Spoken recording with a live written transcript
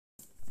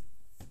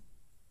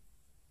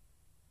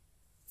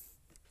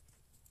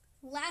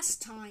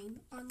Last time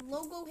on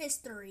Logo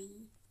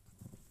History.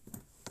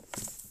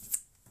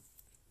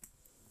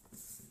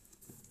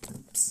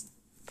 Oops.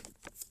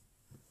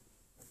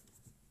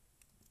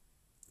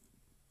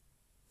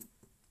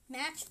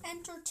 Match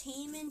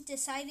Entertainment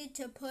decided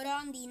to put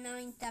on the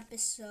 9th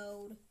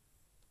episode.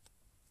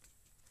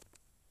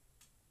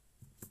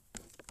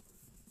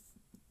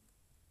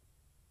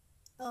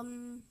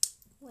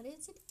 What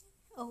is it?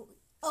 Oh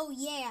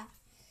yeah.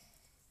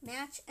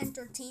 Match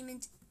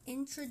Entertainment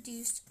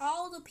introduced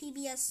all the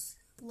PBS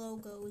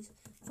logos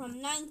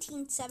from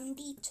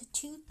 1970 to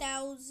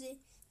 2000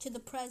 to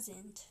the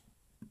present.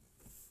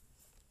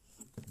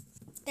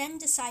 Then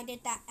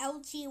decided that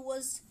LG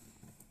was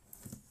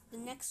the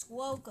next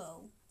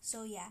logo.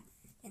 So yeah,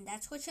 and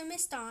that's what you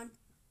missed on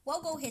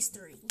Logo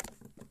History.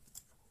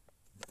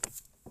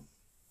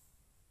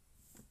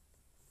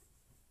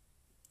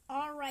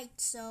 Alright,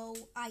 so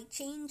I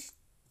changed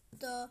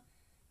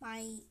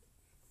my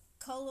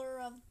color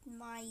of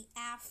my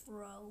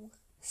afro.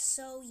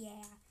 So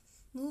yeah,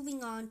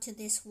 moving on to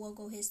this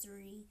Logo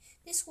History.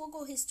 This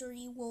Logo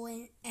History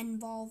will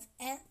involve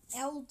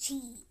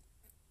LG.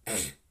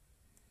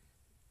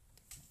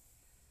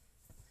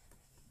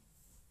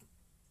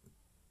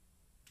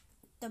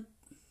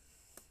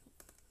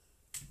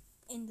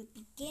 In the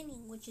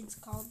beginning, which is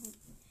called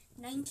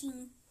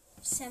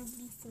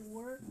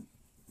 1974,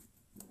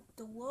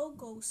 the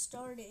logo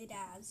started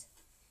as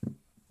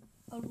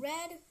a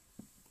red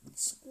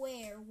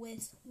square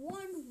with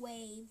one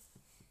wave,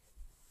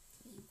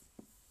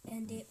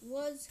 and it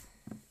was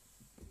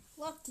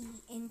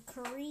lucky in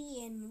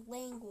Korean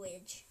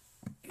language,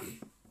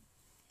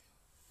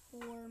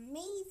 or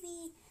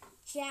maybe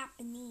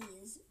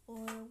Japanese,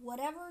 or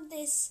whatever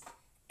this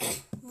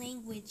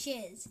language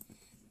is.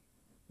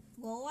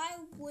 Well, I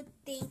would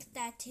think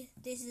that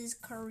this is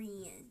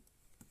Korean.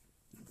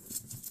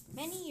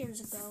 Many years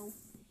ago,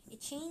 it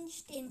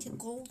changed into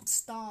Gold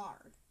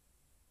Star.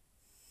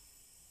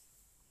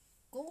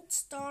 Gold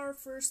Star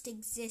first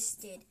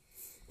existed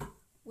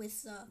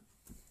with a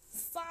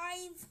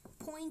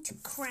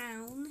 5-point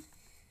crown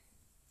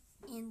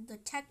and the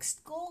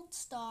text Gold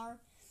Star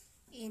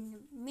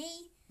in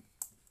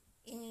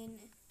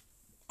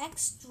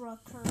extra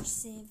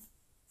cursive.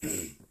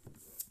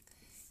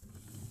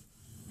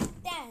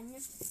 Then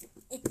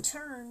it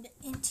turned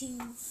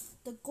into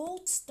the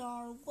Gold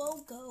Star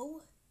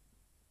logo.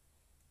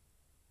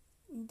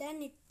 And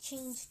then it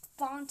changed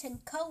font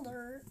and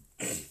color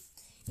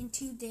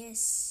into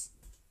this.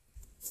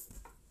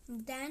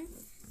 And then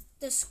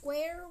the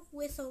square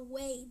with a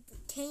wave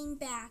came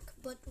back,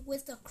 but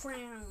with a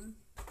crown.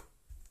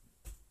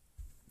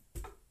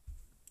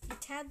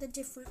 It had the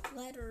different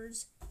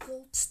letters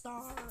Gold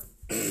Star.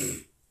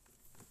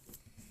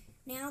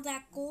 Now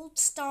that Gold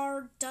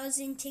Star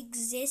doesn't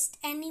exist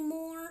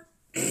anymore,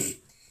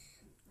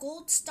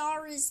 Gold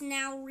Star is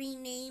now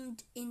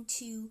renamed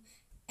into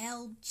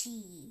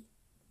LG.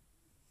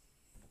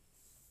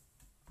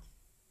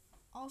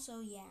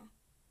 Also, yeah,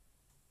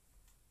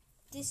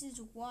 this is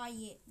why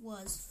it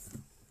was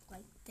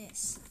like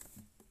this.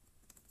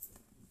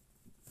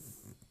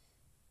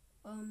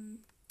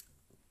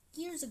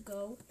 Years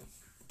ago,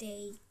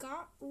 they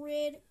got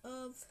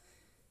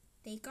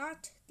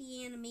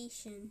the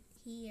animation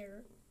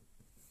here,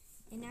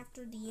 and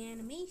after the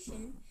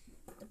animation,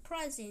 the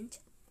present,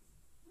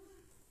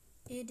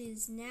 it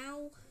is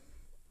now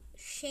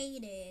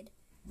shaded,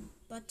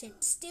 but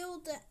it's still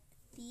the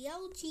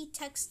LG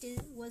text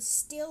was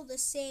still the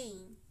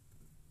same.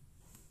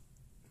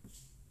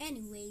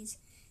 Anyways,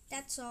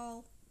 that's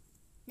all.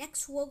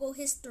 Next Logo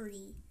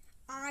History.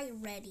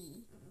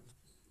 iReady.